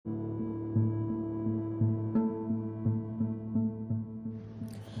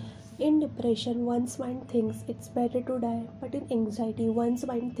In depression, one's mind thinks it's better to die, but in anxiety, one's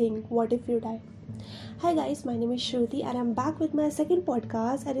mind thinks, what if you die? Hi guys, my name is Shruti and I'm back with my second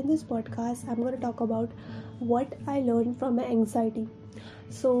podcast. And in this podcast, I'm going to talk about what I learned from my anxiety.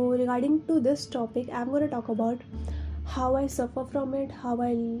 So, regarding to this topic, I'm going to talk about how I suffer from it, how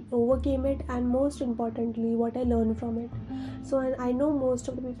I overcame it, and most importantly, what I learned from it. So, and I know most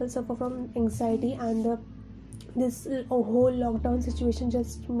of the people suffer from anxiety, and this whole lockdown situation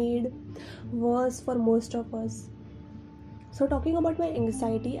just made worse for most of us. So talking about my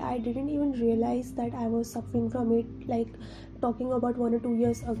anxiety, I didn't even realize that I was suffering from it, like talking about 1 or 2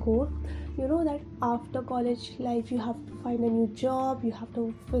 years ago. You know that after college life you have to find a new job, you have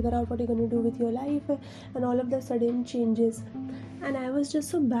to figure out what you're going to do with your life, and all of the sudden changes, and I was just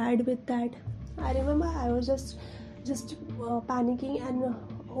so bad with that. I remember I was just panicking and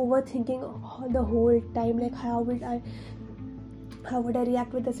overthinking the whole time, like how would I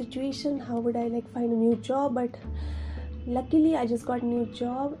react with the situation, how would I like find a new job. But luckily I just got a new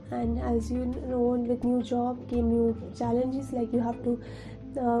job, and as you know, with new job came new challenges, like you have to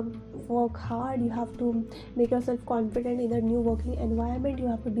work hard, you have to make yourself confident in the new working environment, you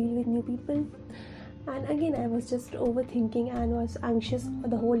have to deal with new people. And again I was just overthinking and was anxious for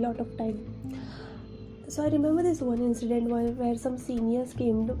the whole lot of time. So I remember this one incident where some seniors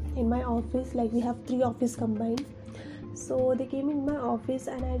came in my office, like we have 3 office combined. So they came in my office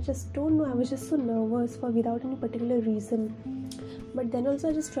and I just don't know, I was just so nervous for without any particular reason. But then also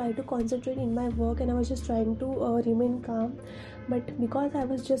I just tried to concentrate in my work and I was just trying to remain calm. But because I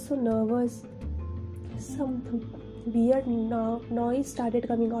was just so nervous, some weird noise started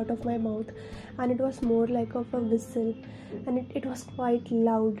coming out of my mouth, and it was more like of a whistle, and it was quite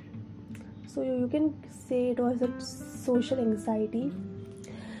loud. So you can say it was a social anxiety.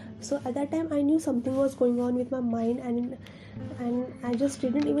 So at that time I knew something was going on with my mind, and I just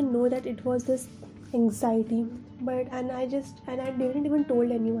didn't even know that it was this anxiety. But I didn't even told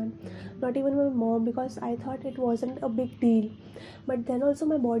anyone, not even my mom, because I thought it wasn't a big deal. But then also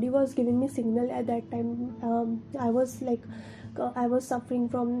my body was giving me signal at that time. I was suffering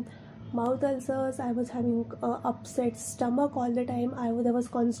from mouth ulcers, I was having upset stomach all the time, there was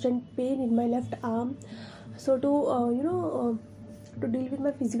constant pain in my left arm. So to deal with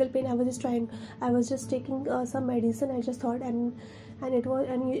my physical pain, I was just taking some medicine, I just thought, and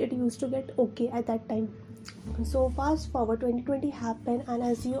it used to get okay at that time. So fast forward, 2020 happened, and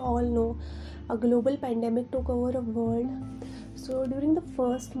as you all know, a global pandemic took over the world. So during the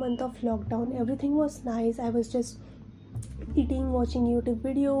first month of lockdown, everything was nice. I was just eating, watching YouTube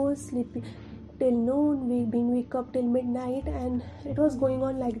videos, sleeping till noon, being wake up till midnight, and it was going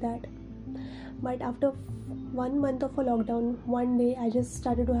on like that. But after 1 month of a lockdown, one day I just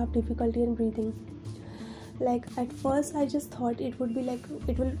started to have difficulty in breathing. Like at first I just thought it would be like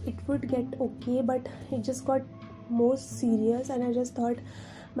it would get okay, but it just got more serious, and I just thought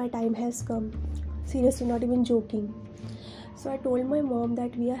my time has come. Seriously, not even joking. So I told my mom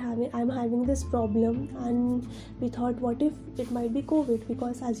that I'm having this problem, and we thought, what if it might be COVID,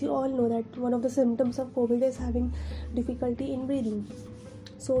 because as you all know that one of the symptoms of COVID is having difficulty in breathing.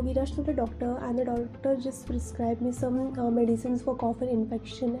 So we rushed to the doctor, and the doctor just prescribed me some medicines for cough and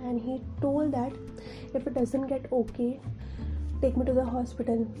infection, and he told that if it doesn't get okay, take me to the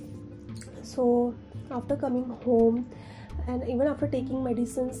hospital. So after coming home, and even after taking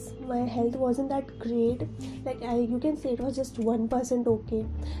medicines, my health wasn't that great. Like you can say it was just 1% okay.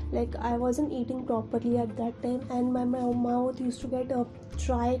 Like I wasn't eating properly at that time, and my mouth used to get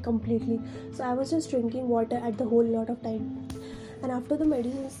dry completely. So I was just drinking water at the whole lot of time. And after the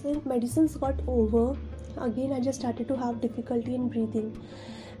medicines got over, again I just started to have difficulty in breathing,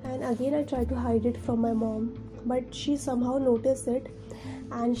 and again I tried to hide it from my mom, but she somehow noticed it,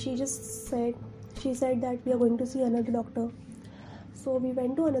 and she said that we are going to see another doctor. So we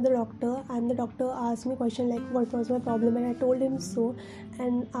went to another doctor, and the doctor asked me question like what was my problem, and I told him so.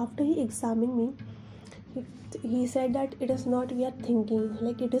 And after he examined me, he said that it is not we are thinking,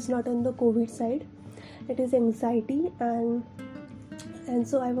 like it is not on the COVID side, it is anxiety. And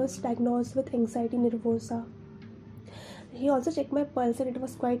so I was diagnosed with anxiety nervosa. He also checked my pulse, and it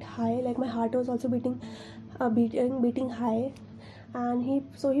was quite high, like my heart was also beating high. And he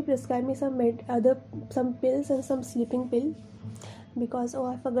prescribed me some pills and some sleeping pill, because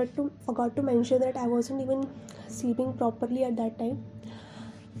I forgot to mention that I wasn't even sleeping properly at that time.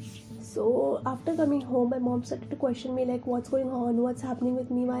 So after coming home, my mom started to question me like, what's going on, what's happening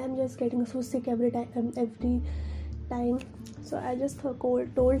with me, why I'm just getting so sick every time. So I just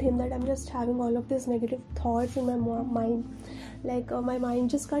told him that I'm just having all of these negative thoughts in my mind. Like my mind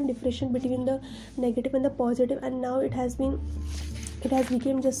just can't differentiate between the negative and the positive, and now it has been it has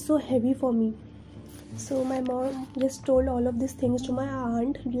become just so heavy for me. So my mom just told all of these things to my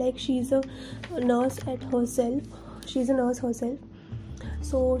aunt, like she's a nurse at herself. She's a nurse herself.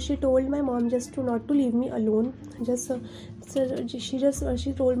 So she told my mom just to not to leave me alone. She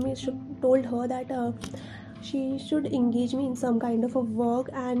told her that she should engage me in some kind of a work,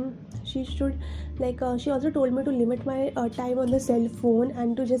 and she should she also told me to limit my time on the cell phone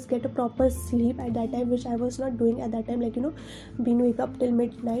and to just get a proper sleep at that time, which I was not doing at that time, being wake up till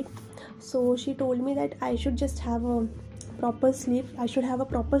midnight. So she told me that I should just have a proper sleep, I should have a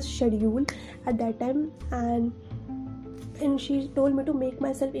proper schedule at that time, and she told me to make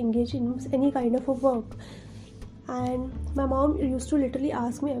myself engage in any kind of a work. And my mom used to literally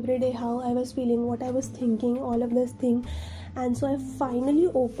ask me every day how I was feeling, what I was thinking, all of this thing. And so I finally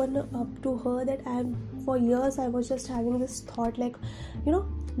opened up to her that for years I was just having this thought,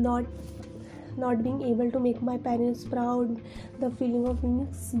 not being able to make my parents proud, the feeling of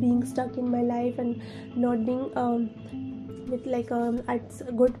being stuck in my life and not being with at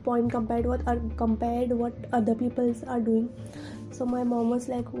a good point compared what other people are doing. So my mom was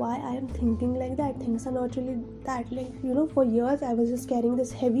like, why I am thinking like that? Things are not really that. For years I was just carrying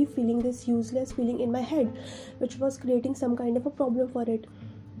this heavy feeling, this useless feeling in my head, which was creating some kind of a problem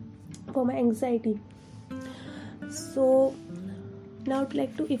for my anxiety. So now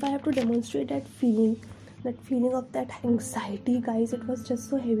if I have to demonstrate that feeling of that anxiety, guys, it was just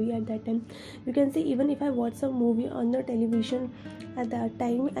so heavy at that time. You can see, even if I watch some movie on the television at that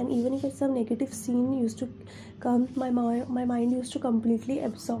time, and even if some negative scene used to come, my mind used to completely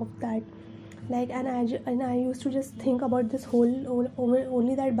absorb that, and I used to just think about this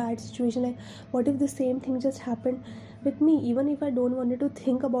only that bad situation, what if the same thing just happened with me. Even if I don't wanted to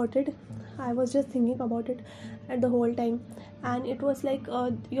think about it, I was just thinking about it at the whole time. And it was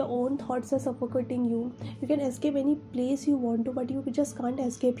your own thoughts are suffocating you. You can escape any place you want to, but you just can't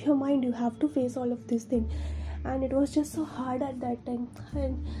escape your mind. You have to face all of these things, and it was just so hard at that time.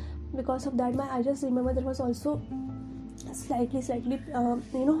 And because of that, I just remember there was also slightly a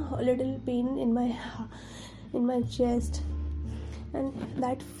little pain in my chest. And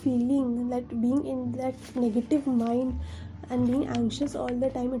that feeling, that being in that negative mind and being anxious all the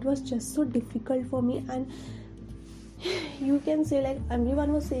time, it was just so difficult for me. And you can say,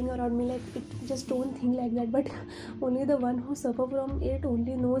 everyone was saying around me, just don't think like that, but only the one who suffer from it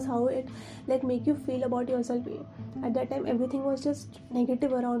only knows how it make you feel about yourself. At that time everything was just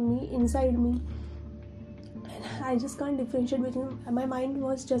negative around me, inside me, and I just can't differentiate between, my mind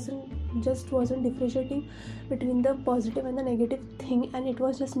was just wasn't differentiating between the positive and the negative thing, and it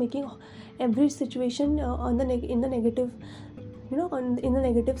was just making every situation in the negative, in the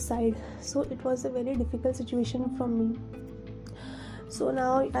negative side. So it was a very difficult situation for me. So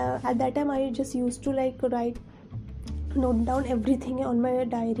now at that time I just used to note down everything on my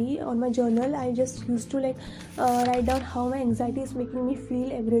diary, on my journal. I just used to write down how my anxiety is making me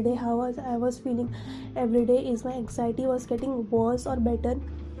feel every day, how I was feeling every day. Is my anxiety was getting worse or better?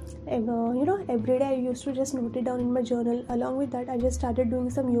 Every day I used to just note it down in my journal. Along with that, I just started doing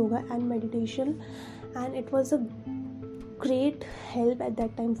some yoga and meditation, and it was a great help at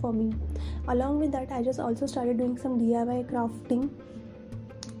that time for me. Along with that, I just also started doing some DIY crafting,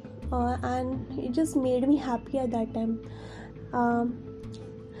 and it just made me happy at that time.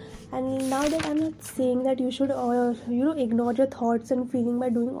 And now that I'm not saying that you should ignore your thoughts and feeling by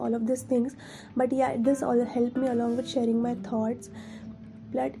doing all of these things, but yeah, this all helped me along with sharing my thoughts.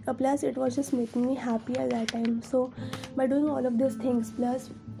 Plus it was just making me happy at that time. So by doing all of these things, plus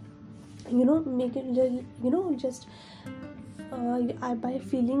make it just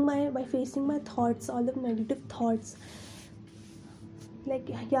by facing my thoughts, all the negative thoughts,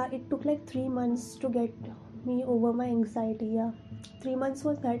 it took 3 months to get me over my anxiety. 3 months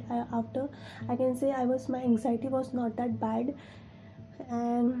was that. After, I can say my anxiety was not that bad.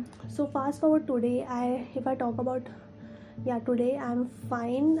 And so fast forward today, if I talk about, today I'm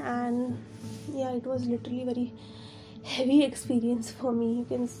fine. And it was literally very heavy experience for me, you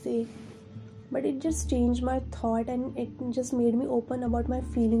can say, but it just changed my thought, and it just made me open about my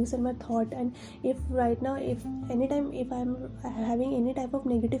feelings and my thought. And if anytime if I'm having any type of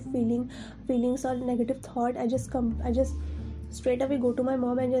negative feelings or negative thought, I just straight away go to my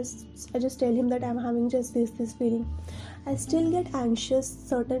mom and I just tell him that I'm having just this feeling. I still get anxious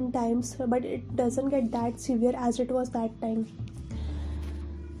certain times, but it doesn't get that severe as it was that time.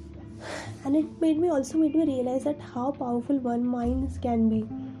 And it made me realize that how powerful one mind can be,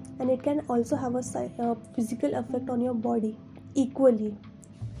 and it can also have a physical effect on your body equally.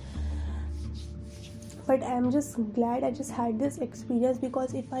 but I'm just glad I just had this experience,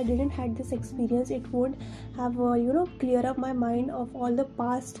 because if I didn't had this experience, it won't have clear up my mind of all the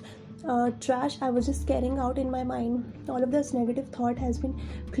past trash I was just carrying out in my mind. All of this negative thought has been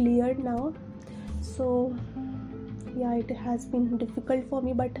cleared now. So yeah, it has been difficult for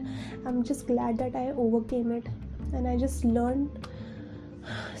me, but I'm just glad that I overcame it, and I just learned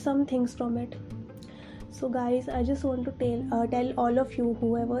some things from it. So guys, I just want to tell all of you,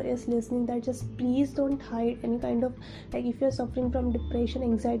 whoever is listening, that just please don't hide any kind of, like, if you're suffering from depression,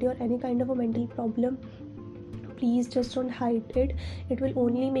 anxiety, or any kind of a mental problem, please just don't hide it. It will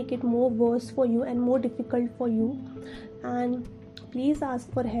only make it more worse for you and more difficult for you. And please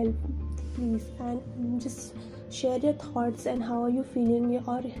ask for help, please, and just share your thoughts and how are you feeling,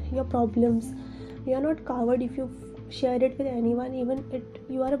 or your problems. You are not coward if you share it with anyone. Even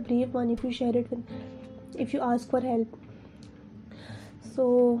you are a brave one if you share it with, if you ask for help.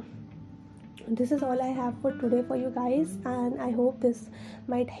 So this is all I have for today for you guys, and I hope this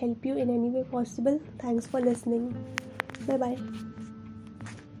might help you in any way possible. Thanks for listening. Bye bye.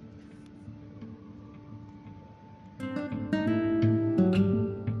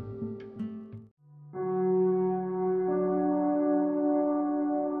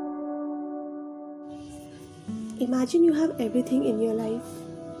 Imagine you have everything in your life: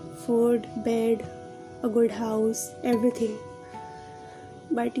 food, bed, a good house, everything.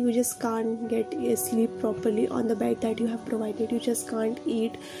 But you just can't get sleep properly on the bed that you have provided. You just can't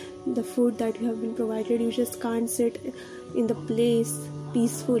eat the food that you have been provided. You just can't sit in the place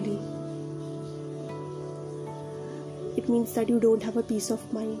peacefully. It means that you don't have a peace of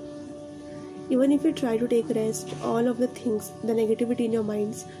mind. Even if you try to take rest, all of the things, the negativity in your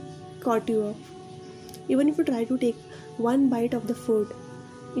minds caught you up. Even if you try to take one bite of the food,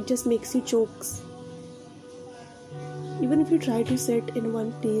 it just makes you chokes. Even if you try to sit in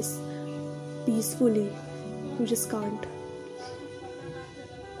one place peacefully, you just can't.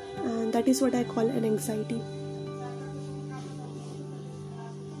 And that is what I call an anxiety.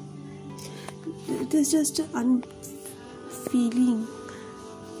 It is just an feeling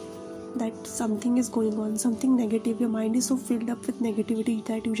that something is going on, something negative. Your mind is so filled up with negativity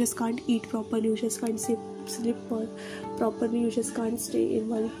that you just can't eat properly, you just can't sleep properly, you just can't stay in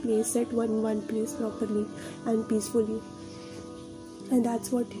one place, at one place properly and peacefully. And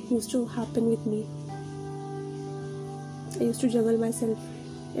that's what used to happen with me. I used to juggle myself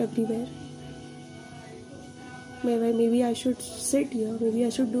everywhere. Maybe I should sit here, maybe I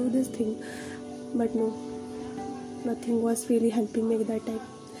should do this thing, but no, nothing was really helping me at that time.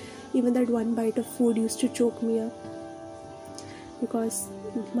 Even that one bite of food used to choke me up, because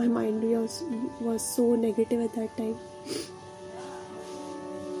my mind was so negative at that time.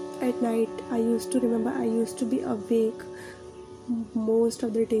 At night, I used to be awake most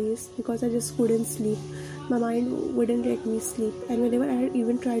of the days because I just couldn't sleep. My mind wouldn't let me sleep, and whenever I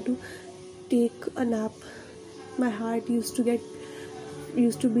even tried to take a nap, my heart used to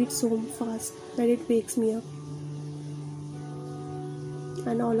beat so fast that it wakes me up.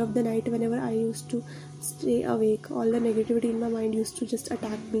 And all of the night, whenever I used to stay awake, all the negativity in my mind used to just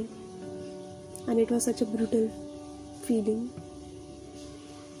attack me, and it was such a brutal feeling.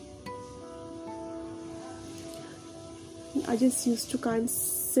 I just used to can't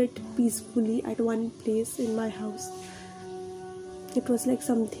sit peacefully at one place in my house. It was like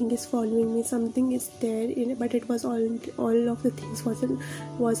something is following me, something is there in it, but it was all of the things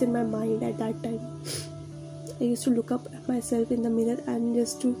was in my mind at that time. I used to look up at myself in the mirror and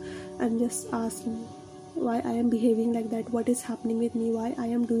just ask me why I am behaving like that, what is happening with me, why I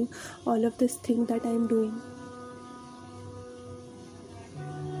am doing all of this thing that I am doing.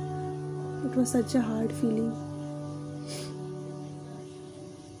 It was such a hard feeling.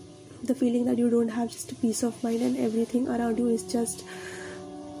 The feeling that you don't have just a peace of mind and everything around you is just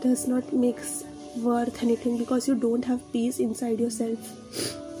does not makes worth anything, because you don't have peace inside yourself.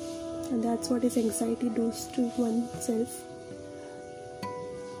 And that's what is anxiety does to oneself.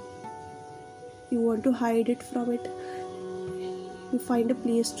 You want to hide it from it. You find a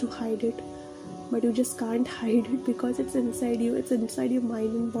place to hide it, but you just can't hide it because it's inside you. It's inside your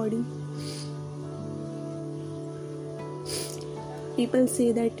mind and body. People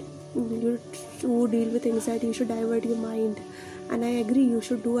say that to deal with anxiety, you should divert your mind. And I agree, you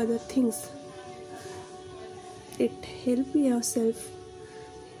should do other things. It help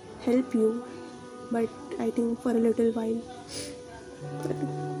you, but I think for a little while.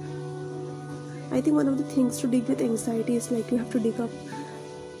 I think one of the things to deal with anxiety is like you have to dig up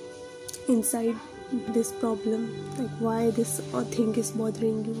inside this problem, like why this thing is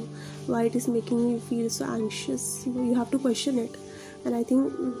bothering you, why it is making you feel so anxious. You have to question it. And I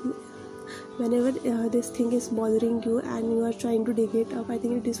think whenever this thing is bothering you and you are trying to dig it up, I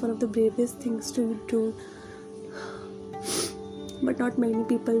think it is one of the bravest things to do. But not many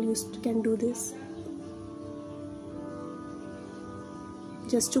people can do this.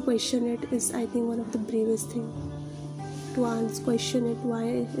 Just to question it is, I think, one of the bravest thing. To question it, why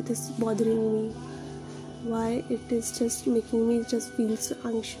it is bothering me, why it is just making me just feel so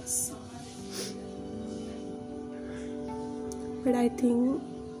anxious. But I think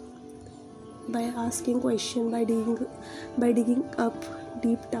by asking question, by digging up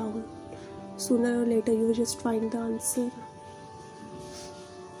deep down, sooner or later you will just find the answer.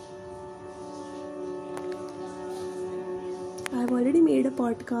 I've already made a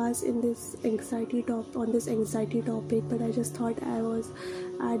podcast on this anxiety topic, but I just thought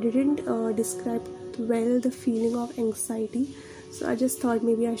I didn't describe well the feeling of anxiety, so I just thought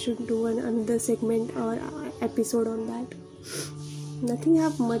maybe I should do another segment or episode on that. Nothing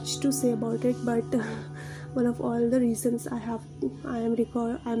have much to say about it, but one of all the reasons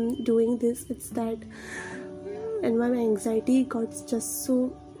I'm doing this, it's that, and my anxiety got just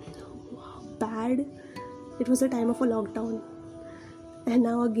so bad. It was a time of a lockdown, and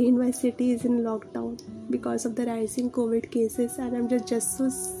now again my city is in lockdown because of the rising COVID cases, and I'm just so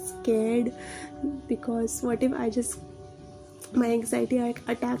scared, because what if my anxiety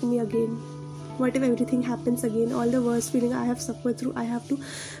attack me again? What if everything happens again? All the worst feeling I have suffered through, I have to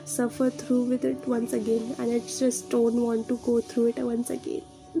suffer through with it once again, and I just don't want to go through it once again.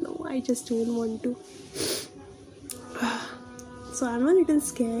 No, I just don't want to. So I'm a little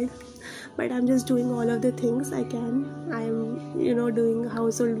scared, but I'm just doing all of the things I can. I'm doing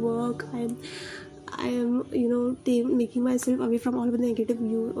household work. I am making myself away from all of the negative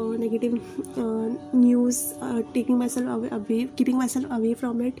news, keeping myself away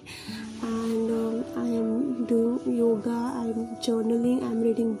from it, and I am doing yoga, I'm journaling, I'm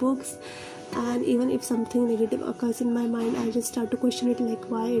reading books, and even if something negative occurs in my mind, I just start to question it, like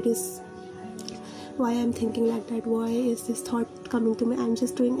why I'm thinking like that, why is this thought coming to me. I'm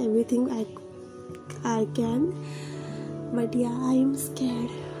just doing everything I can, but yeah, I am scared.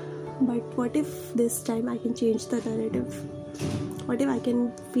 But what if this time I can change the narrative? What if I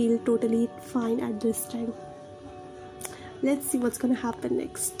can feel totally fine at this time? Let's see what's gonna happen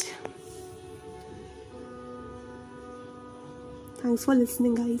next. Thanks for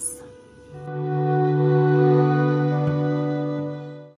listening, guys.